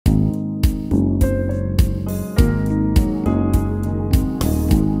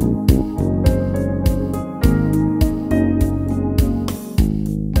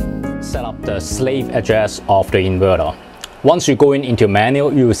the slave address of the inverter. Once you go into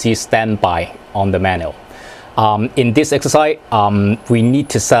manual, you will see standby on the manual. In this exercise, we need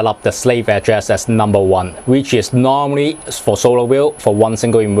to set up the slave address as number 1, which is normally for solar wheel, for one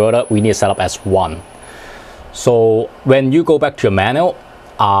single inverter, we need to set up as 1. So when you go back to your manual,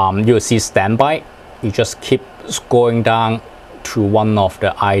 you will see standby. You just keep scrolling down to one of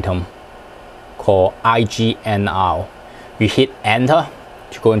the item called IGNR. You hit enter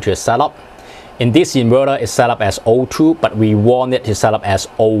to go into the setup. In this inverter, it's set up as O2, but we want it to set up as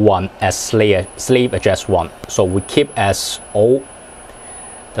O1, as slave address 1. So we keep as O.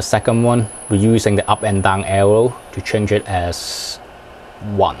 The second one, we're using the up and down arrow to change it as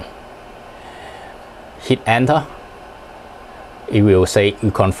 1. Hit enter. It will say you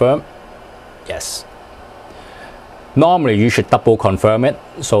confirm. Yes. Normally, you should double confirm it.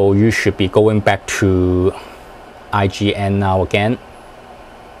 So you should be going back to IGN now again.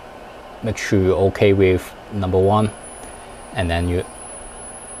 Make sure you're okay with number 1, and then you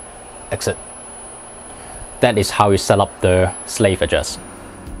exit. That is how you set up the slave address.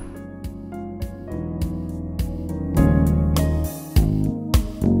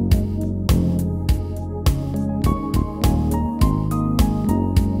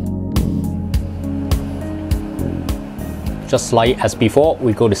 Just like as before,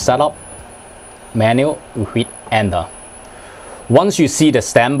 we go to setup, manual, we hit enter. Once you see the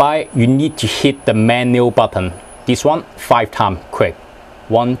standby, you need to hit the manual button. This one 5 times quick.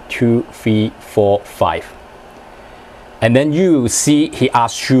 1, 2, 3, 4, 5. And then you will see he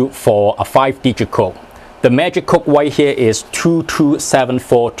asks you for a 5-digit code. The magic code right here is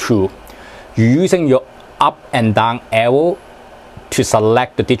 22742. You're using your up and down arrow to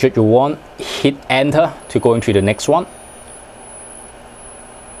select the digit you want. Hit enter to go into the next one.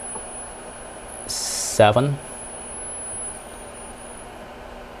 7.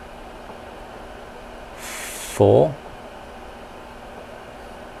 4,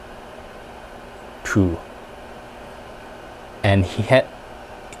 2, and he hit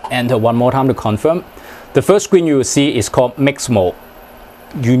enter one more time to confirm. The first screen you will see is called mix mode.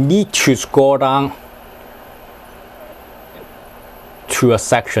 You need to scroll down to a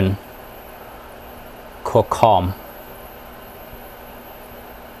section called COM.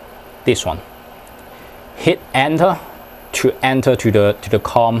 This one. Hit enter to enter to the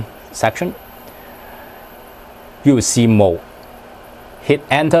COM section. You will see mode. Hit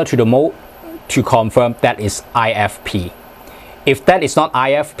enter to the mode to confirm that is IFP. If that is not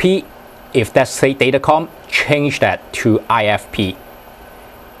IFP, if that's say datacom, change that to IFP.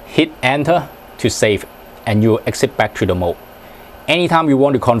 Hit enter to save, and you exit back to the mode. Anytime you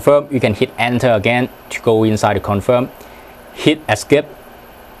want to confirm, you can hit enter again to go inside to confirm. Hit escape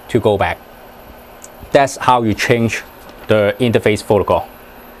to go back. That's how you change the interface protocol.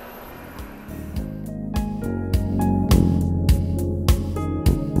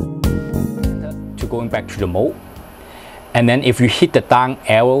 Going back to the mode, and then if you hit the down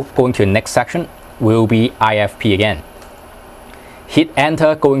arrow going to the next section, will be IFP again. Hit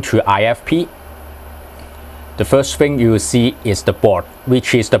enter going to IFP. The first thing you will see is the board,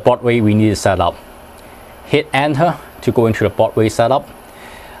 which is the board rate we need to set up. Hit enter to go into the board rate setup.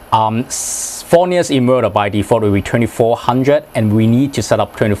 Fronius inverter by default will be 2400, and we need to set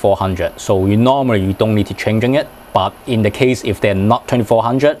up 2400. So you don't need to changing it, but in the case if they're not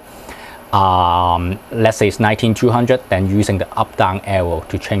 2400, let's say it's 19200, then using the up down arrow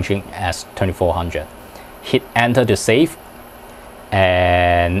to changing as 2400. Hit enter to save,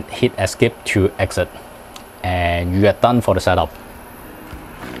 and hit escape to exit, and you are done for the setup.